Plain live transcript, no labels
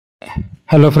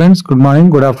Hello friends, good morning,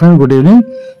 good afternoon, good evening.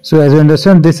 So as you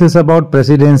understand, this is about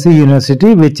Presidency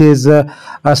University, which is a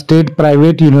state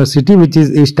private university which is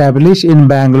established in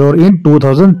Bangalore in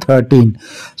 2013.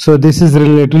 So this is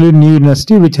relatively new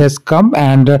university which has come,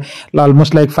 and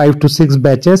almost like 5 to 6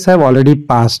 batches have already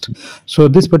passed. So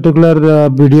this particular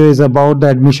video is about the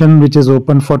admission which is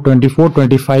open for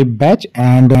 24-25 batch.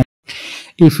 And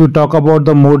if you talk about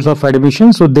the modes of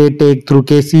admission, so they take through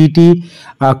KCET,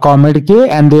 Comedk,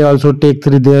 and they also take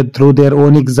through their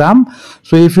own exam.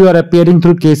 So if you are appearing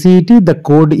through KCET, the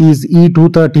code is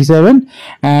E237,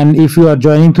 and if you are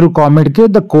joining through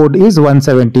Comedk, the code is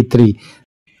 173.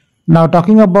 Now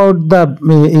talking about the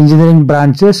engineering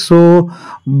branches, so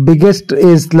biggest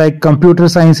is like computer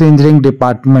science engineering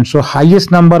department. So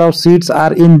highest number of seats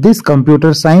are in this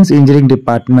computer science engineering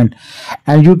department,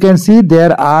 and you can see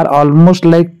there are almost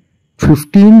like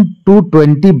 15 to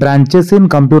 20 branches in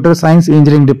computer science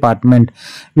engineering department,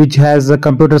 which has a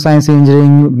computer science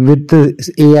engineering with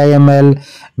AIML,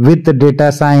 with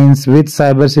data science, with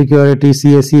cyber security,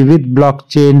 CSE, with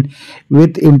blockchain,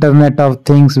 with Internet of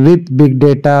Things, with big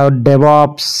data,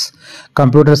 DevOps,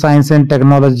 computer science and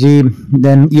technology,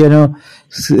 then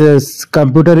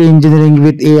computer engineering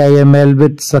with AIML,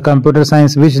 with computer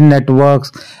science with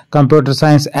networks, computer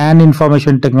science and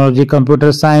information technology,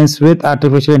 computer science with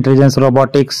artificial intelligence,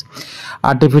 robotics,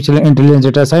 artificial intelligence,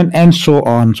 data science, and so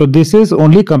on. So this is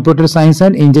only computer science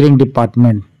and engineering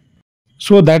department.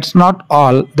 So that's not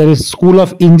all. There is School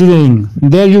of Engineering.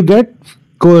 There you get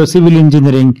civil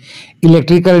engineering,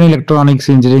 electrical and electronics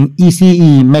engineering,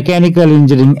 ECE, mechanical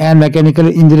engineering, and mechanical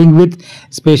engineering with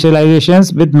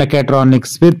specializations with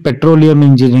mechatronics, with petroleum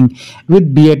engineering,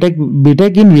 with btech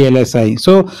in VLSI.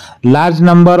 So large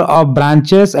number of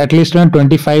branches, at least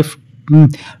 25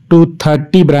 to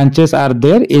 30 branches are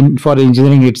there for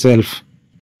engineering itself.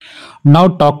 Now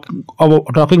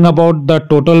talking about the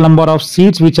total number of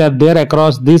seats which are there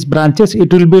across these branches,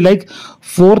 it will be like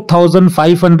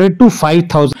 4,500 to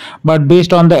 5,000, but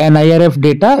based on the NIRF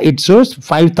data, it shows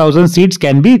 5,000 seats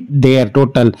can be there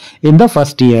total in the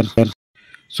first year.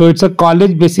 So it's a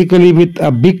college basically with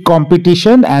a big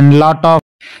competition and lot of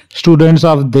students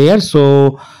of there.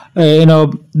 So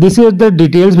this is the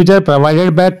details which are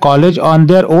provided by college on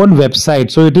their own website.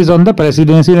 So it is on the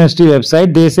Presidency University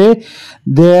website. They say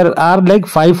there are like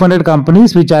 500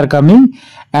 companies which are coming,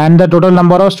 and the total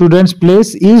number of students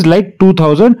placed is like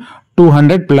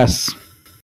 2,200 plus.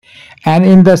 And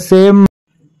in the same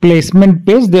placement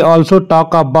page, they also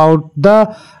talk about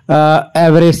the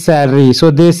average salary.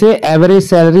 So they say average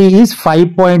salary is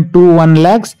 5.21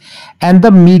 lakhs and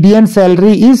the median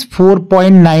salary is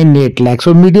 4.98 lakhs.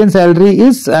 So median salary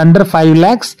is under 5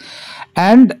 lakhs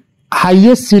and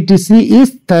highest CTC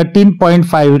is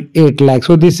 13.58 lakhs.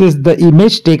 So this is the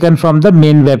image taken from the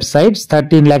main websites,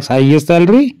 13 lakhs highest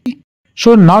salary.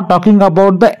 So now talking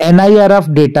about the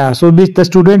NIRF data. So the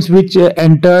students which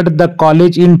entered the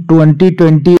college in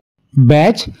 2020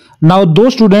 batch, now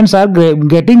those students are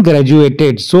getting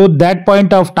graduated. So that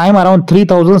point of time, around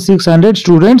 3,600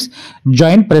 students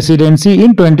joined Presidency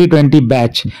in 2020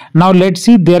 batch. Now let's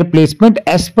see their placement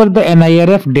as per the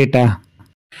NIRF data.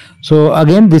 So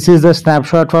again, this is the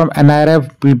snapshot from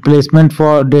NIRF placement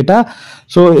for data.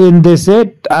 So in this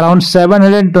set, around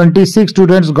 726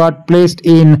 students got placed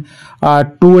in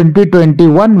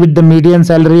 2021 with the median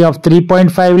salary of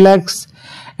 3.5 lakhs.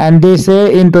 And they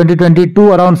say in 2022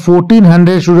 around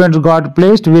 1400 students got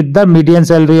placed with the median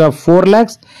salary of 4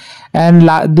 lakhs. And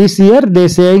this year they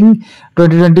saying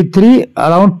 2023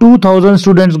 around 2000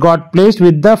 students got placed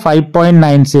with the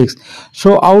 5.96.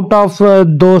 So out of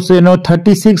those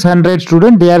 3600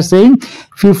 students, they are saying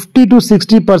 50 to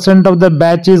 60% of the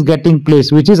batch is getting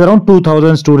placed, which is around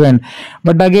 2000 students.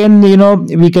 But again,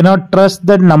 we cannot trust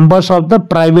the numbers of the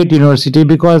private university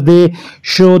because they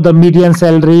show the median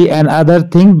salary and other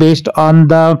thing based on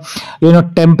the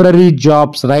temporary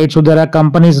jobs, right? So there are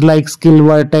companies like Skill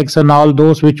Vertex and all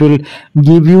those which will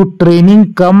give you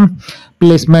training come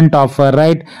placement offer,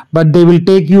 right? But they will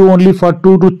take you only for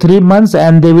 2 to 3 months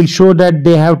and they will show that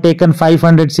they have taken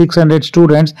 500 600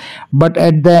 students, but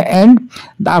at the end,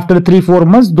 after 3-4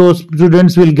 months, those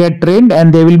students will get trained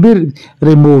and they will be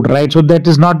removed, right? So that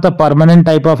is not the permanent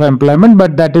type of employment,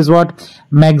 but that is what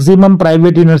maximum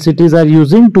private universities are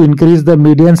using to increase the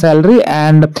median salary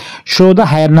and show the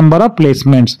higher number of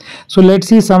placements. So let's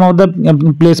see some of the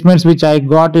placements which I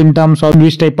got in terms of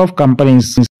which type of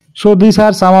companies. So these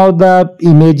are some of the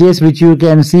images which you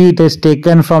can see. It is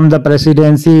taken from the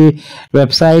Presidency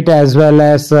website as well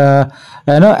as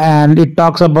and it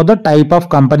talks about the type of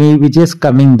company which is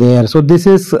coming there. So this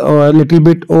is a little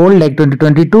bit old, like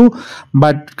 2022,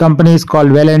 but company is called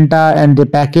Valenta, and the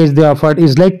package they offered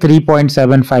is like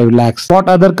 3.75 lakhs. What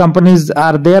other companies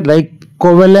are there? Like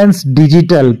Covalence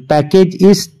Digital package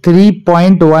is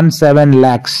 3.17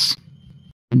 lakhs.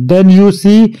 Then you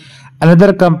see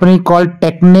another company called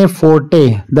Techne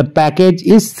Forte. The package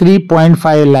is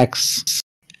 3.5 lakhs.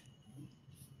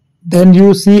 Then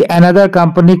you see another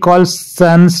company called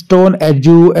Sunstone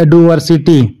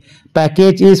Eduversity.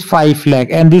 Package is 5 lakh,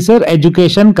 and these are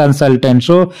education consultants.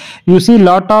 So you see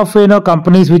lot of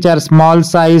companies which are small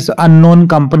size unknown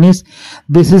companies.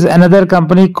 This is another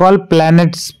company called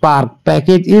Planet Spark.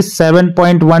 Package is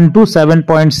 7.1 to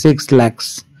 7.6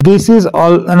 lakhs. This is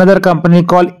all another company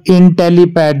called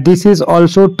IntelliPad. This is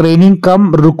also training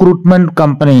cum recruitment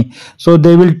company. So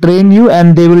they will train you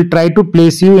and they will try to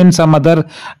place you in some other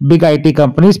big IT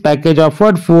companies. Package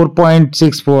offered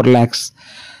 4.64 lakhs.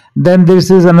 Then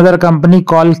this is another company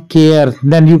called Care.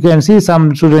 Then you can see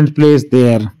some students placed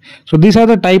there. So these are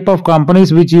the type of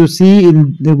companies which you see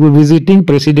in visiting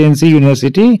Presidency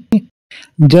University.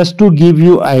 Just to give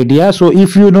you idea, so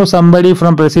if you know somebody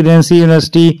from Presidency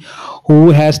University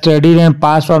who has studied and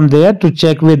passed from there, to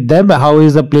check with them how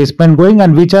is the placement going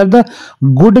and which are the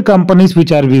good companies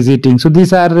which are visiting. So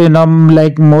these are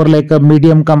like more like a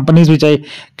medium companies which I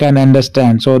can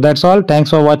understand. So that's all. Thanks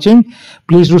for watching.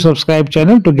 Please do subscribe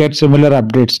channel to get similar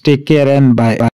updates. Take care and bye.